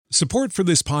Support for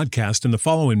this podcast and the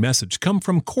following message come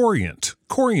from Corient.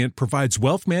 Corient provides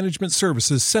wealth management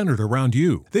services centered around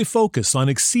you. They focus on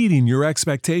exceeding your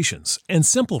expectations and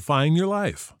simplifying your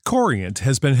life. Corient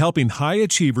has been helping high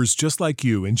achievers just like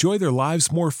you enjoy their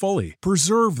lives more fully,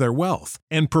 preserve their wealth,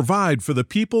 and provide for the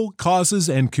people, causes,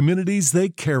 and communities they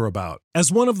care about. As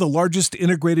one of the largest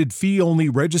integrated fee-only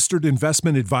registered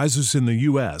investment advisors in the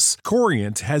U.S.,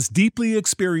 Corient has deeply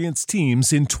experienced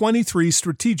teams in 23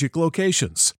 strategic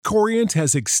locations. Corient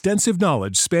has extensive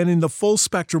knowledge spanning the full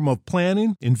spectrum of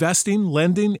planning, investing,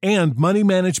 lending, and money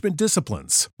management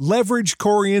disciplines. Leverage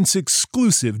Corient's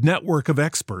exclusive network of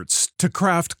experts to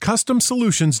craft custom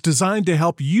solutions designed to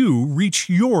help you reach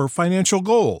your financial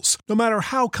goals, no matter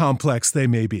how complex they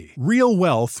may be. Real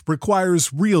wealth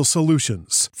requires real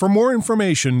solutions. For more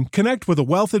information, connect with a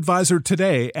wealth advisor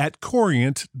today at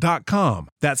Corient.com.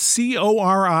 That's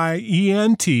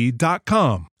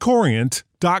Corient.com.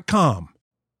 Corient.com.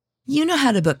 You know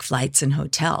how to book flights and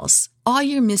hotels. All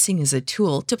you're missing is a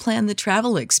tool to plan the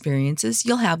travel experiences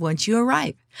you'll have once you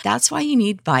arrive. That's why you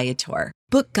need Viator.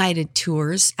 Book guided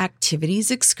tours,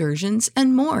 activities, excursions,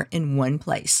 and more in one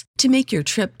place to make your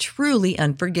trip truly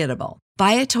unforgettable.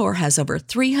 Viator has over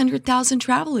 300,000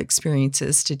 travel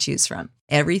experiences to choose from.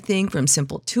 Everything from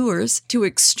simple tours to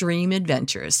extreme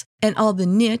adventures and all the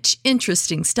niche,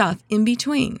 interesting stuff in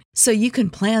between. So you can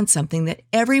plan something that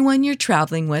everyone you're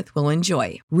traveling with will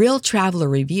enjoy. Real traveler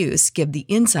reviews give the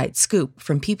inside scoop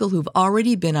from people who've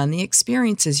already been on the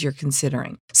experiences you're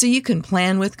considering. So you can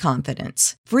plan with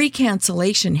confidence. Free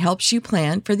cancellation helps you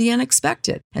plan for the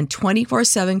unexpected. And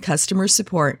 24/7 customer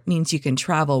support means you can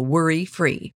travel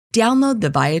worry-free. Download the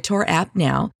Viator app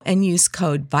now and use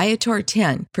code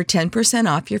Viator10 for 10%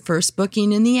 off your first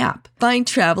booking in the app. Find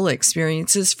travel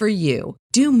experiences for you.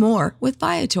 Do more with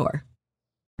Viator.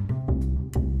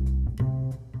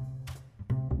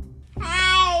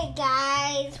 Hi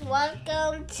guys,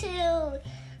 welcome to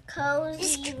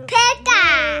Cozy Room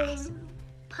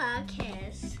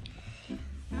Podcast.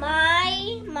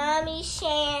 My mommy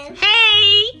Shan.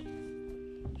 Hey!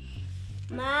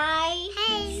 My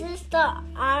sister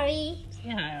Ari.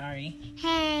 Say hi, Ari.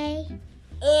 Hey.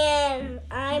 And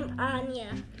I'm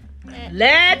Anya.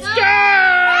 Let's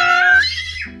go!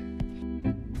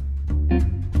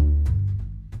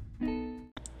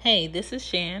 Hey, this is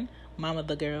Shan, mom of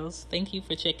the girls. Thank you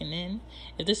for checking in.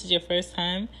 If this is your first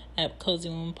time at Cozy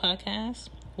Room Podcast,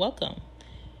 welcome.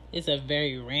 It's a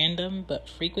very random but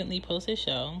frequently posted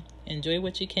show. Enjoy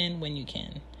what you can when you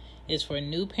can. It's for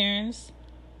new parents.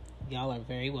 Y'all are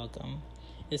very welcome.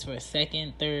 It's for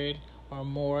second, third, or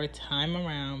more time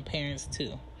around parents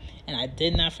too. And I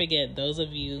did not forget those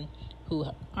of you who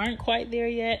aren't quite there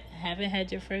yet, haven't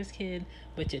had your first kid,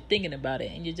 but you're thinking about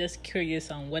it and you're just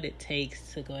curious on what it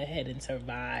takes to go ahead and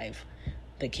survive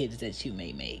the kids that you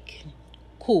may make.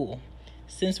 Cool.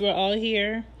 Since we're all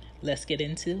here, let's get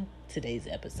into today's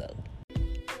episode.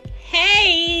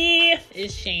 Hey,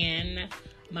 it's Shan,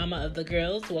 mama of the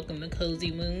girls. Welcome to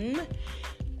Cozy Room.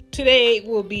 Today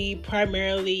will be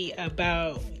primarily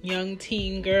about young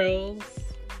teen girls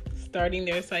starting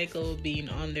their cycle, being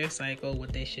on their cycle,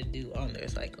 what they should do on their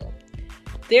cycle.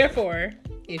 Therefore,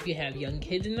 if you have young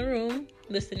kids in the room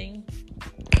listening,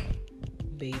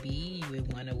 baby, you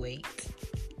would want to wait.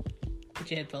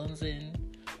 Put your headphones in,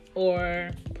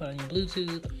 or put on your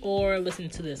Bluetooth, or listen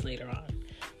to this later on.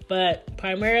 But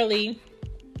primarily,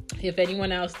 if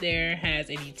anyone else there has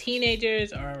any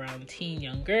teenagers or around teen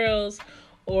young girls,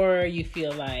 or you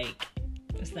feel like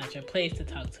it's not your place to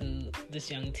talk to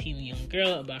this young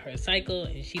girl about her cycle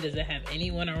and she doesn't have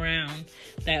anyone around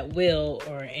that will,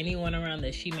 or anyone around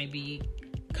that she may be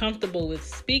comfortable with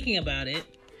speaking about it,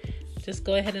 just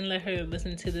go ahead and let her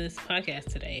listen to this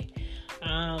podcast today.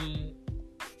 I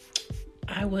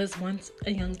was once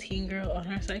a young teen girl on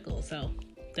her cycle, so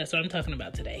that's what I'm talking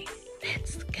about today.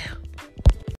 Let's go.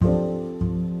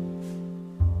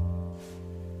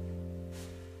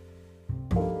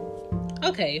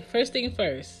 Okay, first thing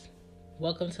first,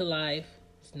 welcome to life.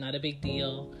 It's not a big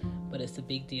deal, but it's a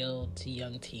big deal to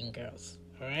young teen girls,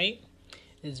 all right?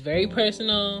 It's very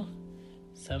personal.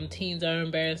 Some teens are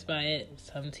embarrassed by it.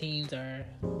 Some teens are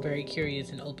very curious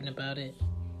and open about it.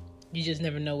 You just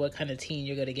never know what kind of teen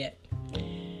you're going to get.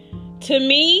 To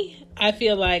me, I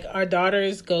feel like our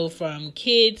daughters go from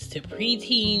kids to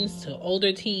preteens to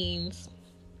older teens,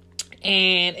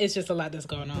 and it's just a lot that's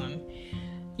going on.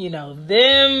 You know,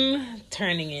 them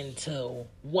turning into,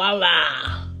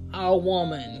 voila, a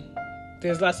woman.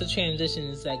 There's lots of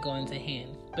transitions that go into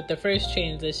hand. But the first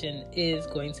transition is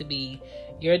going to be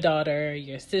your daughter,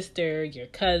 your sister, your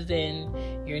cousin,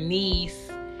 your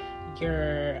niece,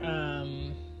 your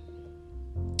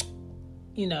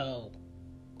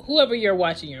whoever you're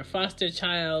watching, your foster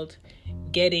child,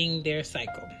 getting their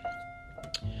cycle.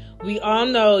 We all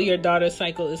know your daughter's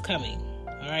cycle is coming.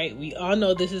 All right. We all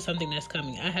know this is something that's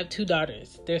coming. I have 2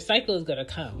 daughters. Their cycle is going to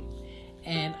come.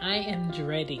 And I am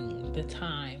dreading the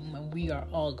time when we are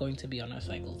all going to be on our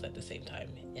cycles at the same time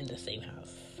in the same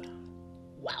house.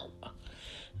 Wow.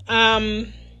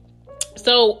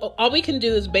 So all we can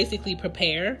do is basically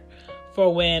prepare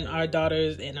for when our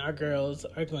daughters and our girls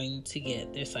are going to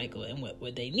get their cycle and what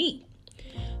would they need.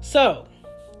 So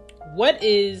what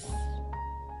is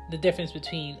the difference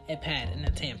between a pad and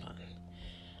a tampon?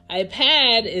 A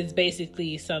pad is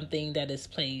basically something that is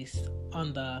placed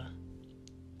on the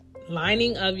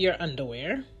lining of your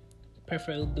underwear,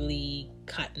 preferably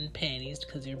cotton panties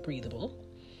because they're breathable.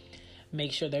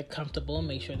 Make sure they're comfortable.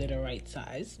 Make sure they're the right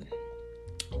size.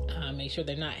 Make sure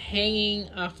they're not hanging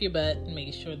off your butt.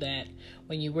 Make sure that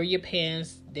when you wear your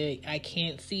pants, I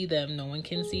can't see them. No one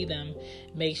can see them.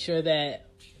 Make sure that,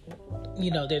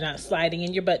 they're not sliding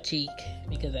in your butt cheek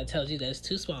because that tells you that it's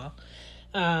too small.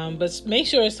 But make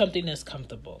sure it's something that's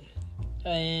comfortable.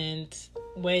 And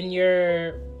when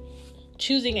you're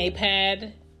choosing a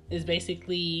pad is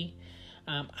basically,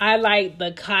 I like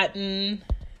the cotton,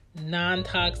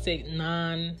 non-toxic,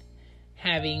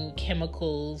 non-having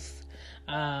chemicals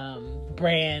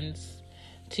brands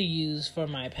to use for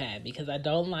my pad because I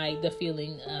don't like the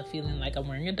feeling of feeling like I'm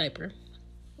wearing a diaper.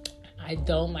 I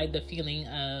don't like the feeling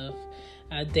of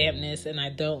dampness, and I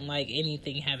don't like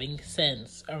anything having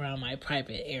scents around my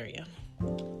private area,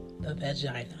 the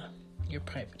vagina, your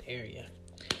private area.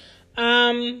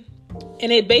 And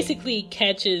it basically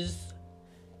catches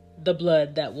the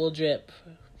blood that will drip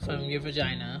from your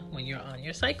vagina when you're on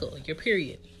your cycle, your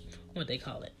period, what they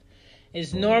call it.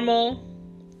 It's normal.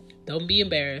 Don't be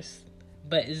embarrassed,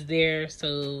 but it's there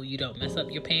so you don't mess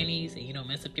up your panties and you don't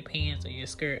mess up your pants or your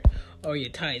skirt or your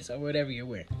tights or whatever you're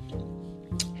wearing.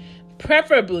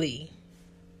 Preferably,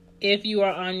 if you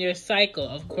are on your cycle,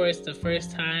 of course, the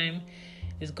first time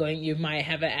you might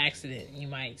have an accident. You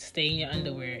might stay in your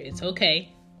underwear. It's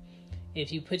okay.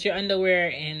 If you put your underwear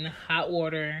in hot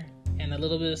water and a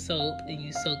little bit of soap and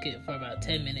you soak it for about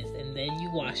 10 minutes and then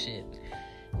you wash it,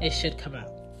 it should come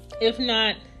out. If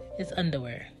not, it's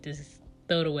underwear. Just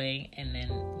throw it away and then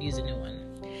use a new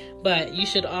one. But you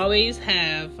should always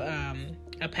have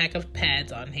a pack of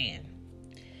pads on hand.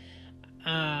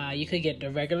 You could get the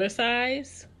regular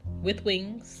size with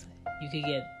wings. You could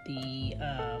get the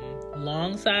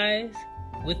long size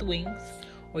with wings.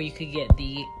 Or you could get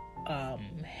the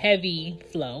heavy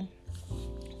flow,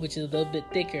 which is a little bit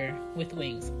thicker with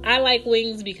wings. I like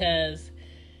wings because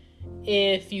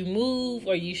if you move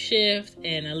or you shift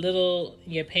and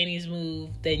your panties move,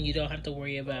 then you don't have to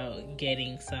worry about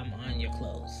getting some on your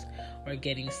clothes or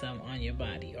getting some on your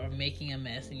body or making a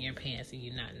mess in your pants and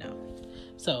you not know.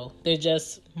 So they're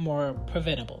just more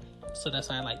preventable. So that's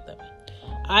why I like them.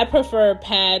 I prefer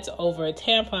pads over a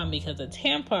tampon because a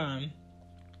tampon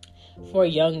for a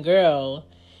young girl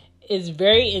is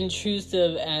very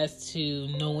intrusive as to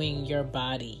knowing your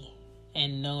body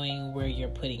and knowing where you're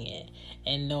putting it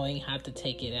and knowing how to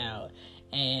take it out.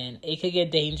 And it could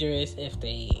get dangerous if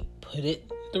they put it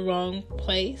the wrong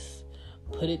place,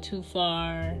 put it too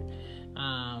far,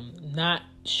 not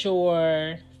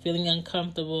sure, feeling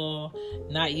uncomfortable,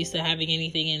 not used to having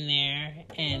anything in there,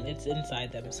 and it's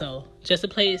inside them. So just to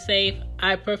play it safe,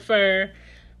 I prefer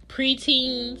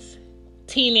preteens,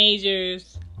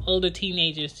 teenagers, older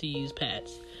teenagers to use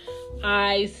pads.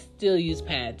 I still use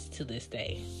pads to this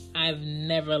day. I've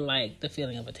never liked the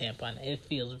feeling of a tampon. It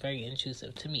feels very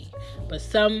intrusive to me. But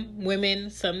some women,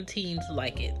 some teens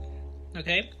like it.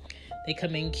 Okay? They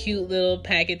come in cute little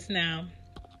packets now.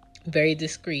 Very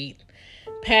discreet.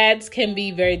 Pads can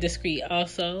be very discreet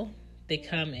also. They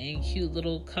come in cute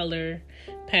little color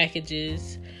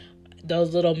packages.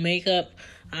 Those little makeup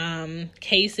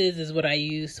cases is what I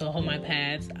use to hold my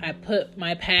pads. I put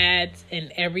my pads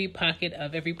in every pocket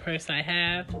of every purse I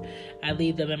have. I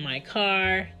leave them in my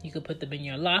car. You could put them in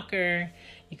your locker.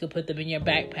 You could put them in your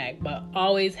backpack, but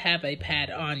always have a pad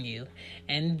on you.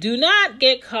 And do not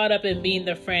get caught up in being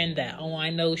the friend that, oh, I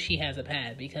know she has a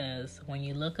pad, because when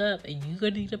you look up and you're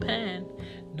going to need a pad,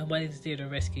 nobody's there to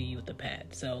rescue you with the pad.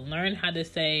 So learn how to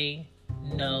say,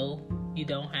 no, you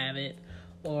don't have it,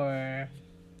 or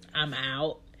I'm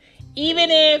out.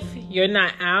 Even if you're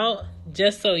not out,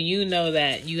 just so you know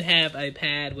that you have a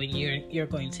pad when you're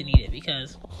going to need it.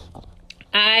 Because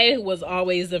I was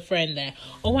always the friend that,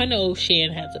 oh, I know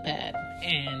Shan has a pad.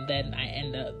 And then I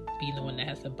end up being the one that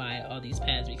has to buy all these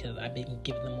pads because I've been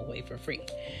giving them away for free.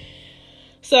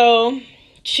 So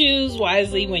choose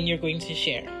wisely when you're going to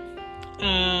share.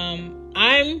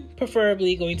 I'm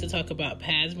preferably going to talk about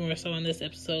pads more so on this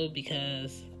episode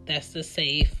because that's the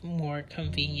safe, more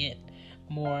convenient,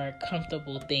 more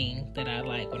comfortable thing that I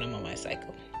like when I'm on my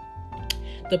cycle.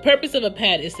 The purpose of a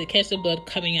pad is to catch the blood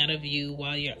coming out of you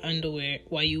while you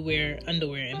wear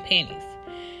underwear and panties.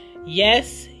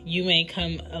 Yes, you may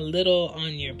come a little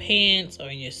on your pants or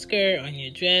in your skirt, on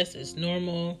your dress. It's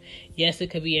normal. Yes, it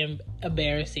could be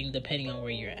embarrassing depending on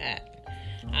where you're at.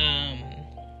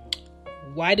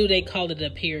 Why do they call it a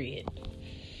period?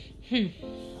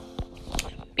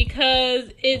 Because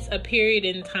it's a period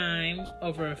in time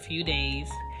over a few days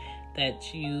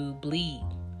that you bleed.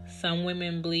 Some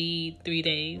women bleed 3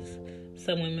 days.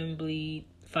 Some women bleed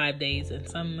 5 days. And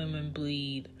some women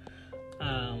bleed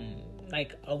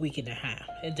like a week and a half.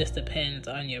 It just depends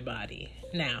on your body.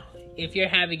 Now, if you're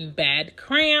having bad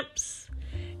cramps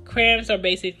are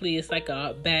basically, it's like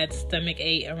a bad stomach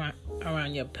ache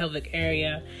around your pelvic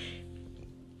area.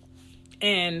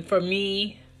 And for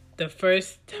me, the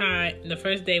first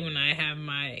day when I have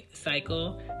my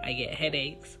cycle, I get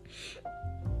headaches.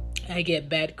 I get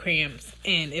bad cramps.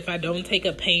 And if I don't take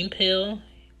a pain pill,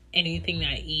 anything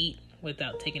I eat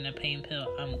without taking a pain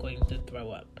pill, I'm going to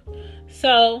throw up.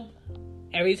 So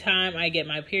every time I get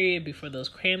my period, before those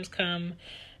cramps come,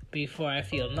 before I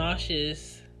feel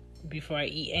nauseous, before I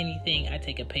eat anything, I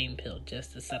take a pain pill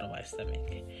just to settle my stomach.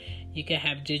 You can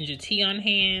have ginger tea on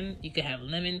hand. You can have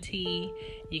lemon tea.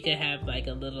 You can have like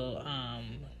a little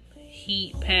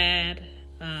heat pad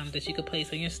that you could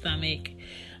place on your stomach.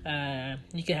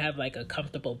 You can have like a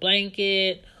comfortable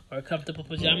blanket or comfortable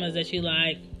pajamas that you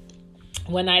like.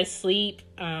 When I sleep,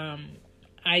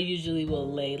 I usually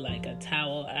will lay like a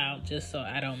towel out just so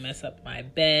I don't mess up my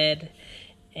bed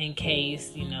in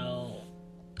case,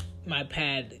 my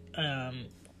pad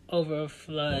over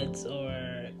floods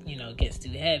or, gets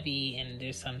too heavy and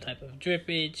there's some type of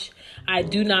drippage. I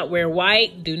do not wear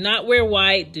white. Do not wear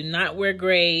white. Do not wear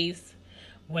grays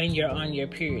when you're on your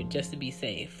period, just to be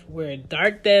safe. Wear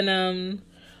dark denim.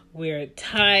 Wear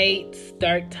tights,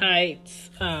 dark tights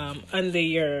under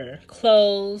your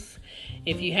clothes.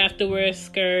 If you have to wear a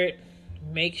skirt,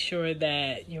 make sure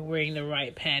that you're wearing the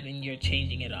right pad and you're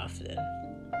changing it often.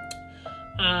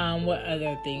 What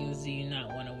other things do you not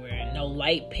want to wear? No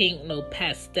light pink, no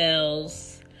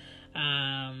pastels,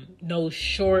 no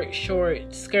short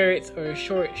skirts or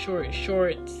short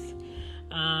shorts.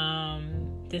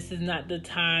 This is not the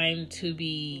time to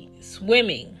be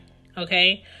swimming,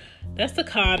 okay? That's the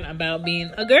con about being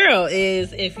a girl,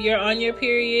 is if you're on your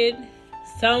period,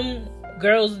 some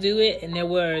girls do it and they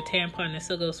wear a tampon and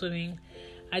still go swimming.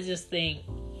 I just think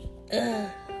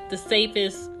the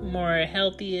safest, more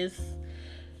healthiest,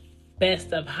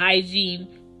 best of hygiene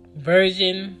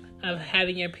version of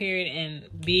having your period and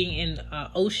being in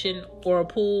an ocean or a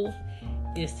pool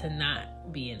is to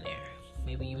not be in there.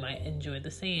 Maybe you might enjoy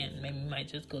the sand. Maybe you might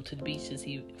just go to the beach to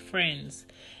see friends.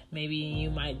 Maybe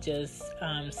you might just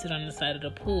sit on the side of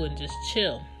the pool and just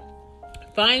chill.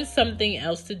 Find something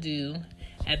else to do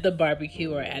at the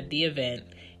barbecue or at the event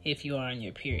if you are on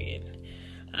your period.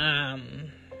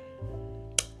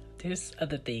 There's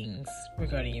other things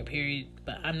regarding your period,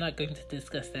 but I'm not going to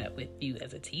discuss that with you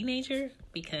as a teenager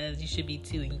because you should be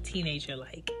doing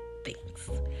teenager-like things.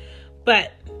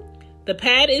 But the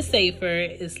pad is safer,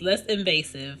 it's less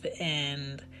invasive,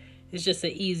 and it's just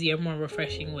an easier, more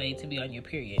refreshing way to be on your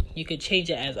period. You could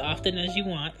change it as often as you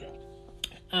want.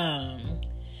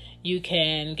 You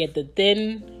can get the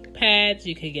thin pads,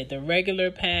 you could get the regular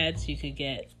pads, you could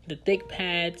get the thick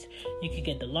pads, you could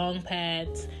get the long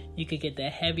pads, you could get the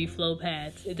heavy flow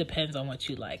pads. It depends on what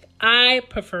you like. I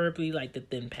preferably like the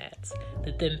thin pads.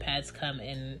 The thin pads come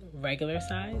in regular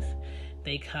size.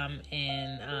 They come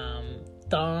in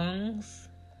thongs.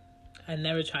 I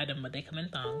never tried them, but they come in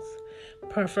thongs.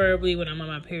 Preferably when I'm on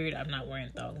my period, I'm not wearing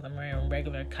thongs. I'm wearing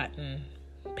regular cotton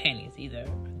panties, either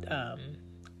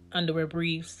underwear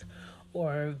briefs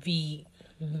or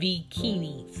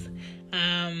bikinis.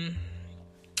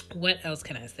 What else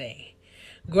can I say?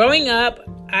 Growing up,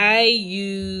 I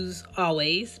use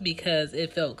Always because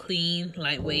it felt clean,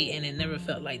 lightweight, and it never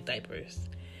felt like diapers.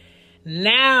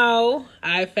 Now,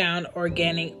 I found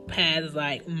organic pads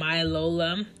like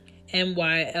MyLola,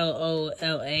 MYLOLA.com.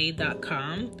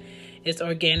 It's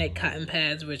organic cotton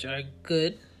pads, which are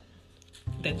good,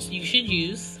 that you should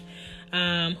use.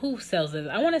 Who sells it?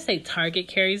 I want to say Target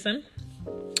carries them.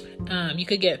 You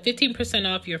could get 15%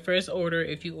 off your first order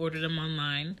if you order them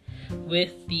online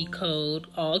with the code,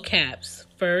 all caps,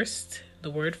 first, the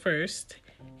word first,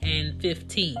 and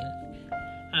 15.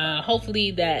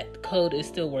 Hopefully that code is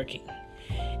still working.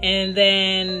 And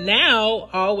then now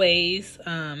Always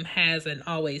has an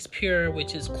Always Pure,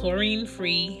 which is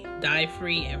chlorine-free,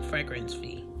 dye-free, and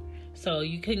fragrance-free. So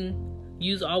you can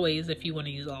use Always if you want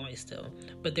to use Always still.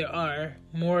 But there are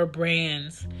more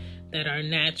brands that are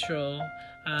natural.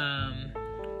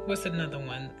 What's another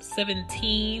one?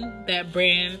 17. That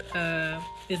brand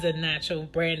is a natural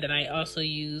brand that I also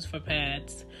use for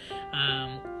pads.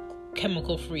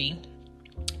 Chemical-free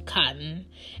cotton.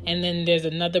 And then there's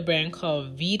another brand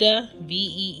called Vita,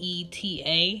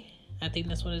 Veeta. I think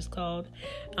that's what it's called.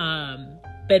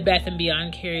 Bed Bath &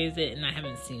 Beyond carries it, and I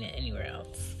haven't seen it anywhere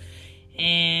else.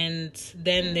 And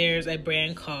then there's a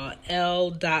brand called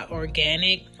L.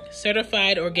 Organic,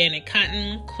 certified organic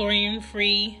cotton,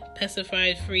 chlorine-free,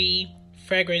 pesticide-free,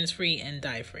 fragrance-free, and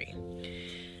dye-free.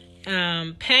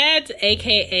 Pads,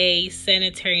 aka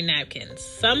sanitary napkins.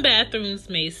 Some bathrooms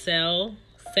may sell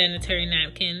sanitary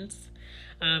napkins.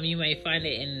 You may find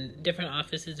it in different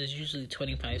offices. It's usually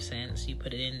 25 cents. You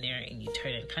put it in there and you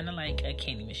turn it kind of like a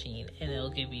candy machine, and it'll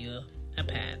give you a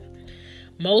pad.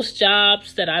 Most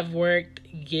jobs that I've worked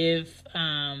give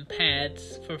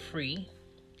pads for free.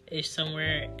 It's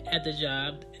somewhere at the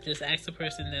job. Just ask the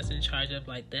person that's in charge of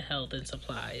like the health and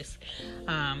supplies,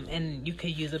 and you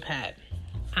could use a pad.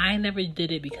 I never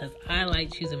did it because I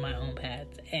like choosing my own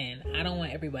pads, and I don't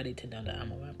want everybody to know that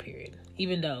I'm on my period.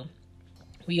 Even though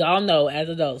we all know as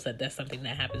adults that that's something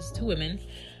that happens to women,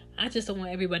 I just don't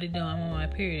want everybody to know I'm on my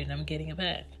period and I'm getting a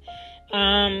pad.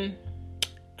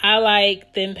 I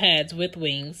like thin pads with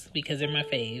wings because they're my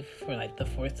fave for like the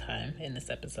 4th time in this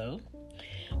episode.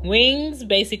 Wings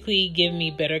basically give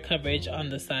me better coverage on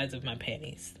the sides of my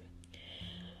panties.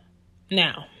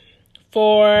 Now,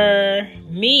 for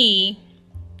me,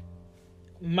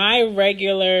 my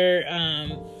regular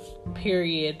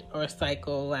period or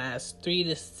cycle lasts 3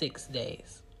 to 6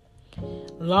 days.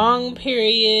 Long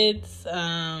periods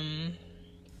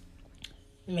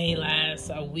may last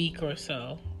a week or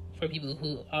so for people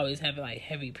who always have like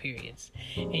heavy periods.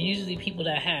 And usually people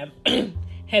that have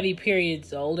heavy periods,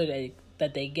 the older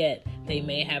that they get, they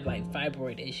may have like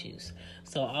fibroid issues.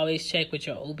 So always check with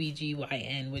your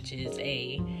OBGYN, which is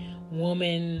a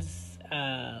woman's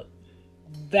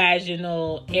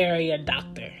vaginal area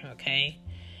doctor, okay?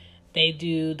 They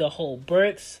do the whole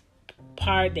births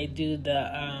part. They do the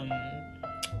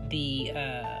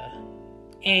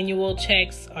annual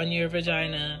checks on your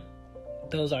vagina.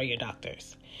 Those are your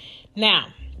doctors. Now,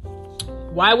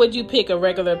 why would you pick a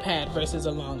regular pad versus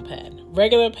a long pad?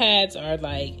 Regular pads are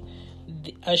like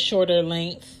a shorter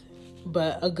length,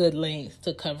 but a good length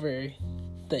to cover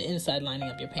the inside lining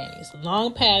of your panties.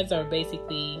 Long pads are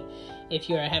basically if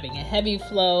you're having a heavy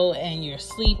flow and you're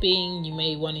sleeping, you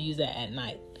may want to use that at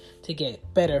night to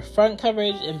get better front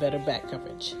coverage and better back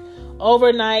coverage.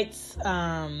 Overnights,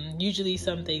 usually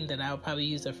something that I would probably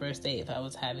use the first day if I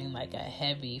was having like a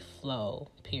heavy flow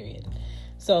period.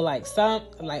 So like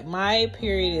my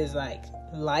period is like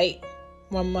light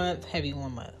 1 month, heavy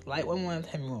 1 month, light 1 month,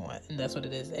 heavy 1 month, and that's what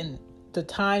it is. And the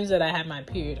times that I have my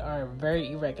period are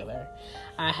very irregular.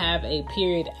 I have a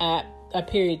period app, a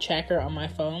period tracker on my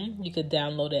phone. You could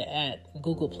download it at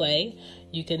Google Play.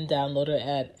 You can download it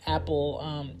at Apple,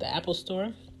 the Apple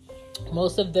Store.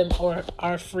 Most of them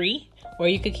are free, or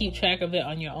you could keep track of it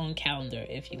on your own calendar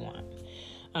if you want.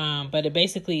 But it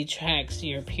basically tracks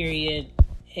your period.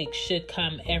 It should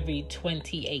come every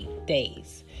 28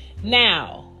 days.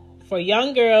 Now, for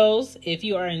young girls, if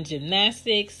you are in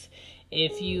gymnastics,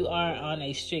 if you are on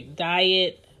a strict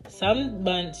diet, some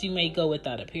months you may go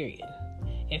without a period.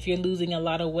 If you're losing a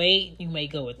lot of weight, you may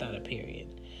go without a period.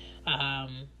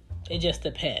 It just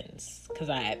depends, because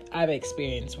I've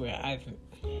experienced where I've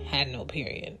had no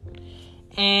period.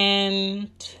 And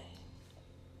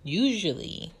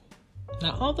usually,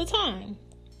 not all the time,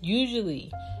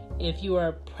 usually if you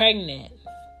are pregnant,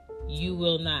 you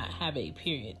will not have a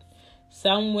period.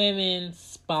 Some women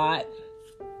spot,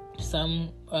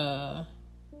 some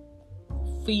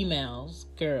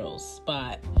girls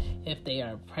spot if they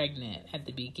are pregnant at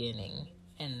the beginning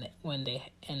and when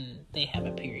they have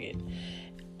a period.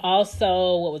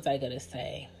 Also, what was I going to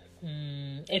say?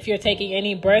 If you're taking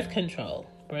any birth control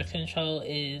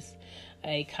is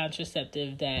a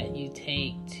contraceptive that you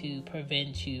take to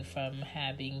prevent you from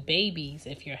having babies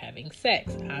if you're having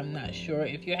sex. I'm not sure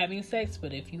if you're having sex,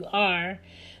 but if you are,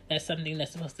 that's something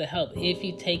that's supposed to help if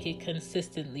you take it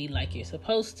consistently like you're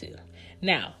supposed to.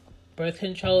 Now, birth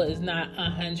control is not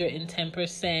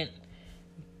 110%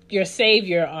 your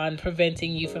savior on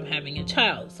preventing you from having a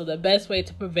child. So the best way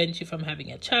to prevent you from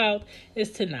having a child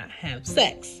is to not have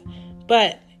sex.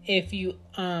 But if you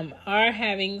are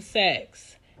having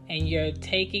sex and you're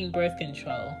taking birth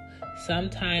control,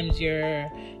 Sometimes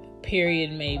your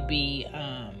period may be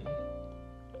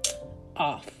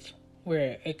off,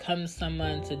 where it comes some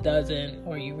months, it doesn't,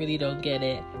 or you really don't get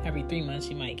it. Every 3 months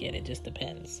you might get it, just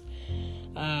depends.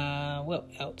 What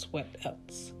else?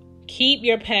 Keep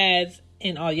your pads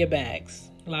in all your bags.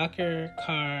 Locker,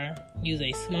 car. Use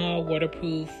a small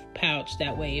waterproof pouch.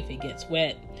 That way, if it gets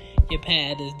wet, your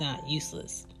pad is not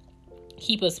useless.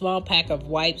 Keep a small pack of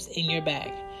wipes in your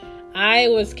bag. I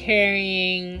was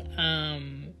carrying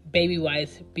baby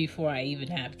wipes before I even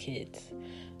have kids.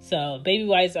 So baby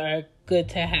wipes are good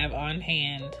to have on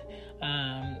hand.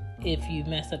 If you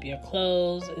mess up your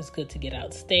clothes, it's good to get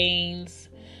out stains.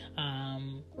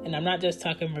 And I'm not just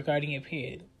talking regarding your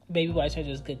period. Baby wipes are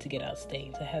just good to get out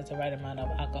stains. It has the right amount of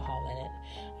alcohol in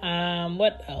it.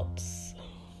 What else?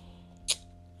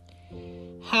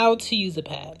 How to use a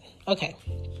pad. Okay.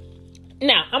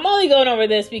 Now, I'm only going over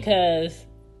this because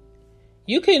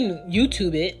you can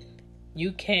YouTube it.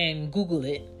 You can Google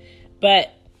it.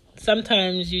 But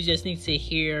sometimes you just need to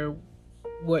hear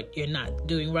what you're not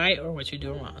doing right or what you're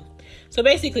doing wrong. So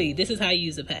basically, this is how you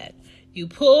use a pad. You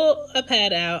pull a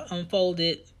pad out, unfold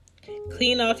it,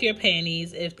 clean off your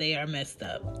panties if they are messed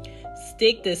up.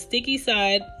 Stick the sticky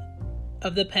side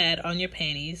of the pad on your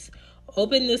panties.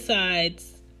 Open the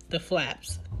sides, the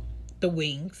flaps, the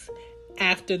wings,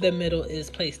 after the middle is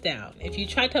placed down. If you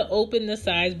try to open the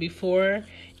sides before,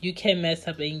 you can mess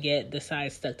up and get the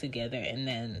sides stuck together, and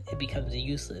then it becomes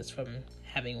useless from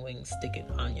having wings sticking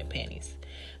on your panties.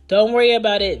 Don't worry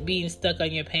about it being stuck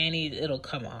on your panties. It'll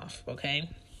come off, okay?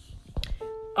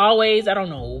 Always, I don't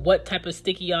know what type of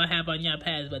sticky y'all have on your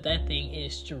pads, but that thing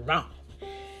is strong.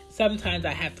 Sometimes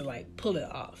I have to pull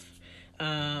it off.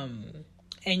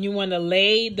 And you want to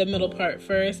lay the middle part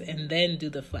first and then do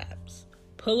the flaps.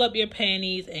 Pull up your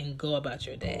panties and go about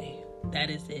your day. That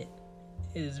is it.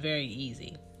 It is very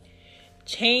easy.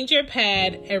 Change your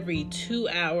pad every 2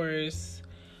 hours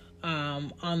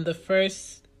on the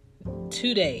first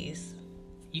 2 days.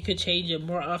 You could change it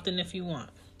more often if you want.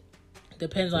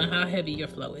 Depends on how heavy your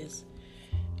flow is.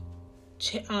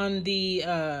 On the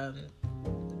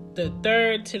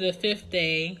 3rd to the 5th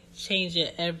day, change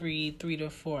it every 3 to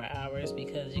 4 hours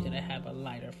because you're going to have a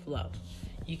lighter flow.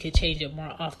 You could change it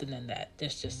more often than that.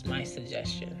 That's just my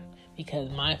suggestion because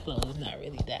my flow is not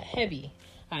really that heavy.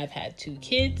 I've had 2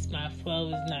 kids. My flow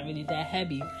is not really that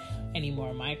heavy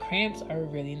anymore. My cramps are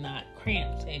really not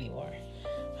cramps anymore.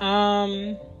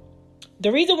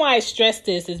 The reason why I stress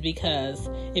this is because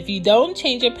if you don't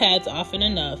change your pads often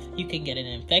enough, you can get an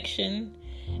infection,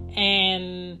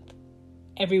 and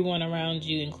everyone around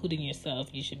you, including yourself,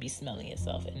 you should be smelling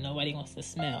yourself, and nobody wants to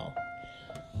smell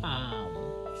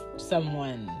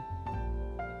someone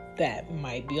that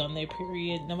might be on their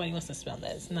period. Nobody wants to smell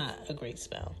that. It's not a great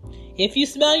smell. If you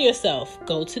smell yourself,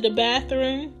 go to the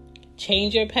bathroom,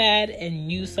 change your pad,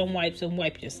 and use some wipes and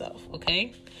wipe yourself,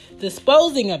 okay?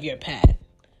 Disposing of your pad.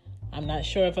 I'm not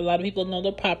sure if a lot of people know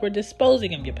the proper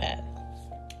disposing of your pad.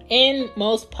 In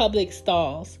most public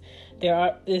stalls,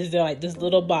 there's like this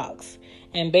little box.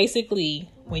 And basically,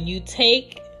 when you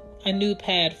take a new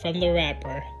pad from the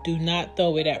wrapper, do not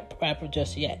throw it at wrapper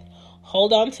just yet.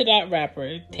 Hold on to that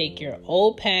wrapper, take your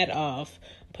old pad off,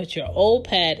 put your old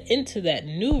pad into that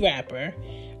new wrapper,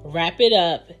 wrap it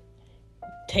up,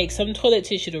 take some toilet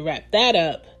tissue to wrap that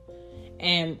up,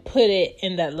 and put it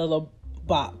in that little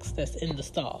box that's in the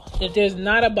stall. If there's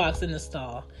not a box in the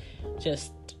stall,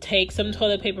 just take some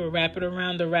toilet paper, wrap it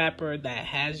around the wrapper that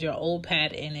has your old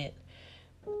pad in it.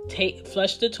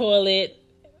 Flush the toilet,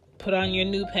 put on your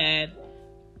new pad,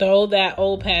 throw that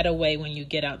old pad away when you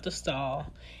get out the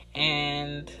stall,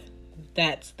 and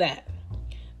that's that.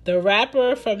 The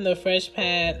wrapper from the fresh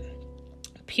pad,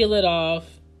 peel it off,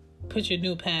 put your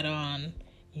new pad on,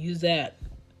 use that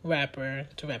wrapper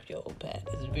to wrap your old pad.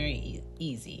 It's very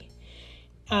easy.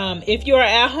 If you are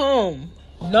at home,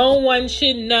 no one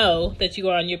should know that you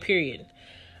are on your period.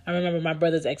 I remember my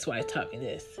brother's ex-wife taught me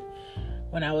this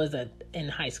when I was in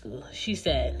high school. She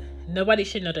said, nobody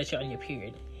should know that you're on your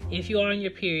period. If you are on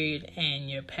your period and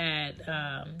your pad,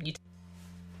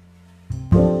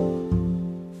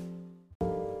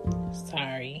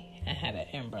 sorry, I had an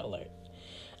Amber Alert.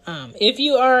 If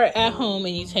you are at home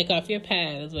and you take off your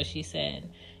pad, is what she said,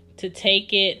 to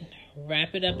take it,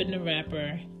 wrap it up in the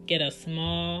wrapper, get a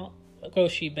small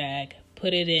grocery bag,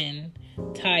 put it in,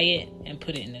 tie it, and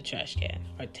put it in the trash can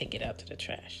or take it out to the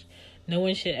trash. No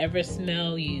one should ever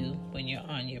smell you when you're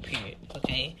on your period,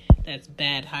 okay? That's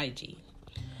bad hygiene.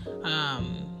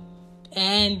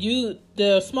 And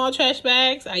the small trash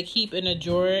bags I keep in a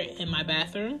drawer in my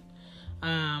bathroom.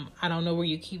 I don't know where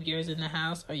you keep yours in the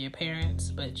house or your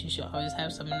parents, but you should always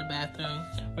have some in the bathroom.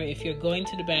 Or if you're going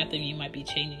to the bathroom, you might be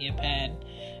changing your pad.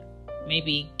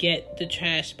 Maybe get the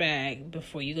trash bag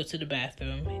before you go to the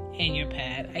bathroom and your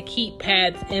pad. I keep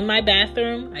pads in my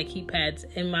bathroom. I keep pads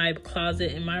in my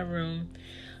closet in my room.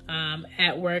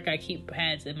 At work, I keep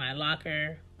pads in my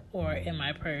locker or in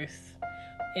my purse,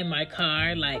 in my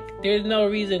car. Like, there's no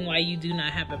reason why you do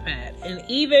not have a pad. And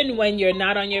even when you're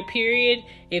not on your period,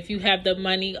 if you have the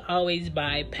money, always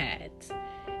buy pads.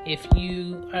 If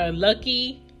you are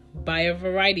lucky, buy a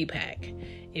variety pack.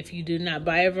 If you do not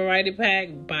buy a variety pack,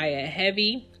 buy a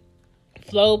heavy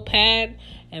flow pad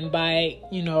and buy,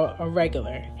 a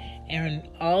regular. And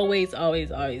always,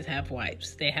 always, always have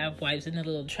wipes. They have wipes in the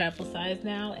little travel size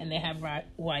now, and they have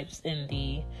wipes in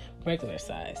the regular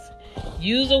size.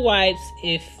 Use the wipes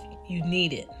if you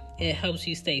need it. It helps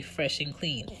you stay fresh and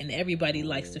clean, and everybody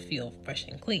likes to feel fresh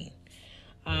and clean.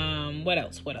 What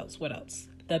else?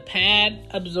 The pad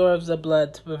absorbs the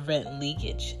blood to prevent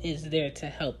leakage. It's there to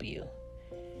help you.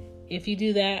 If you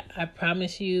do that, I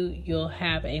promise you'll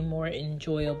have a more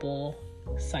enjoyable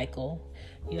cycle.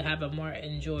 You'll have a more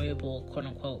enjoyable, quote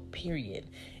unquote, period.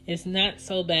 It's not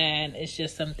so bad. It's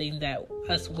just something that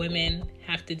us women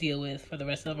have to deal with for the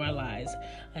rest of our lives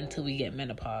until we get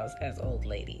menopause as old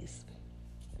ladies.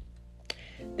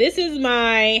 This is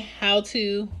my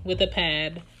how-to with a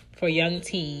pad for young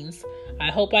teens. I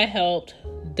hope I helped.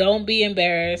 Don't be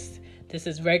embarrassed. This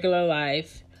is regular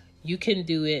life. You can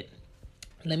do it.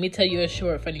 Let me tell you a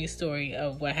short, funny story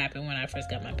of what happened when I first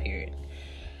got my period.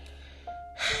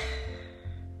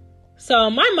 So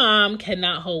my mom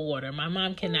cannot hold water. My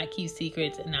mom cannot keep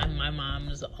secrets, and my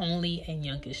mom's only and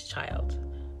youngest child.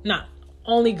 Not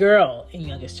only girl and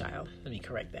youngest child. Let me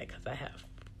correct that because I have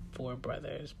 4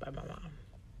 brothers by my mom,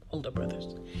 older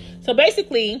brothers. So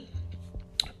basically,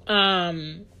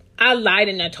 I lied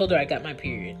and I told her I got my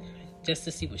period just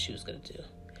to see what she was going to do.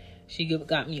 She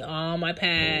got me all my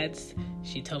pads.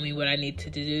 She told me what I needed to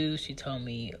do. She told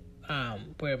me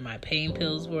where my pain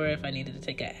pills were, if I needed to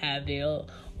take an Advil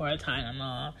or a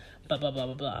Tylenol, blah, blah, blah,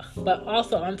 blah, blah. But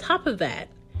also on top of that,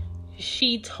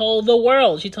 she told the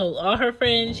world. She told all her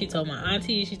friends. She told my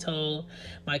auntie. She told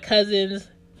my cousins.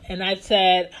 And I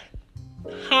said,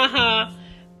 haha,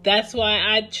 that's why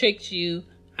I tricked you.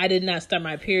 I did not start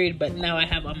my period, but now I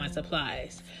have all my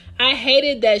supplies. I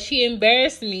hated that she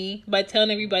embarrassed me by telling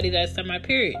everybody that I started my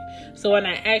period. So when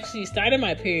I actually started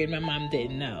my period, my mom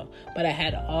didn't know. But I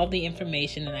had all the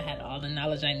information and I had all the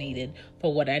knowledge I needed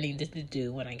for what I needed to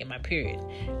do when I get my period.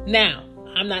 Now,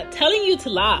 I'm not telling you to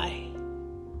lie,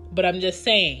 but I'm just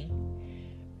saying,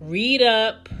 read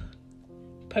up,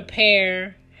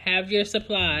 prepare, have your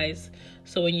supplies.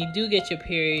 So when you do get your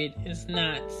period, it's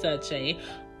not such a,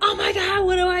 oh my God,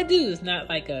 what do I do? It's not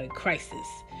like a crisis.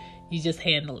 You just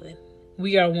handle it.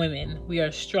 We are women. We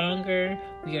are stronger.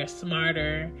 We are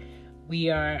smarter. We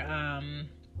are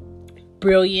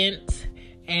brilliant.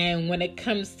 And when it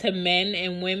comes to men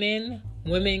and women,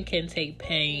 women can take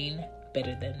pain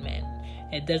better than men.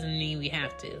 It doesn't mean we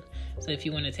have to. So if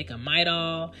you want to take a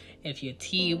Midol, if your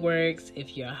tea works,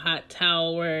 if your hot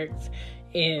towel works,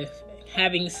 if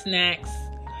having snacks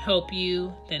help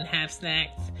you, then have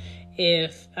snacks.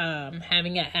 If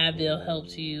having an Advil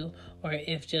helps you, or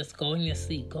if just going to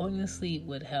sleep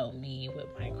would help me with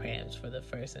my cramps for the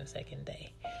first and second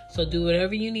day. So do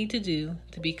whatever you need to do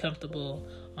to be comfortable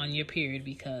on your period,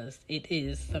 because it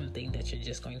is something that you're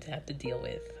just going to have to deal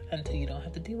with until you don't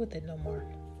have to deal with it no more.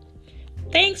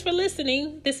 Thanks for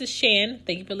listening. This is Shan.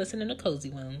 Thank you for listening to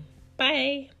Cozy Womb.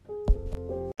 Bye.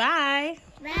 Bye.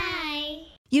 Bye.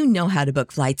 You know how to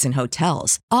book flights and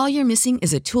hotels. All you're missing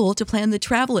is a tool to plan the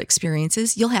travel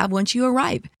experiences you'll have once you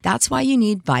arrive. That's why you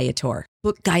need Viator.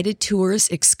 Book guided tours,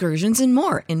 excursions, and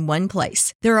more in one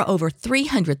place. There are over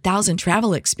 300,000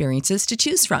 travel experiences to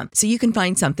choose from, so you can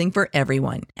find something for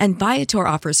everyone. And Viator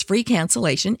offers free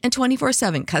cancellation and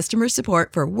 24/7 customer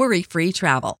support for worry-free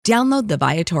travel. Download the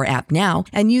Viator app now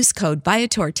and use code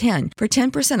Viator10 for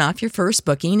 10% off your first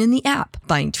booking in the app.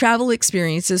 Find travel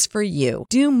experiences for you.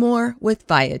 Do more with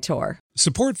Viator.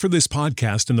 Support for this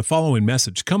podcast and the following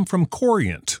message come from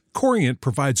Corient. Corient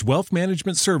provides wealth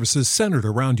management services centered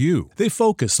around you. They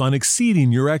focus on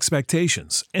exceeding your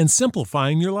expectations and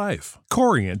simplifying your life.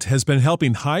 Corient has been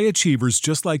helping high achievers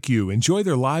just like you enjoy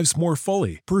their lives more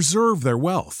fully, preserve their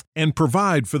wealth, and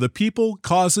provide for the people,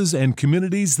 causes, and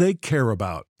communities they care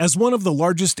about. As one of the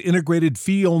largest integrated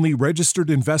fee-only registered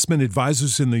investment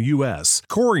advisors in the U.S.,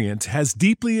 Corient has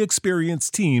deeply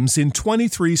experienced teams in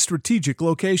 23 strategic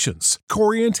locations.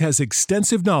 Corient has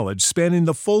extensive knowledge spanning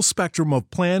the full spectrum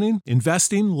of planning,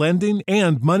 investing, lending,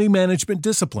 and money management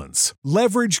disciplines.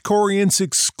 Leverage Corient's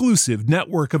exclusive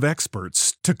network of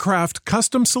experts to craft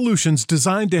custom solutions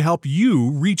designed to help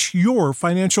you reach your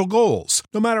financial goals,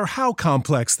 no matter how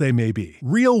complex they may be.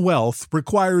 Real wealth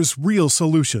requires real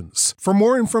solutions. For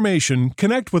more information,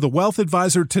 connect with a wealth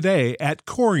advisor today at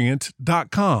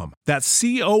Corient.com. That's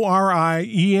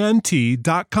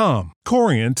Corient.com.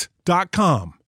 Corient.com.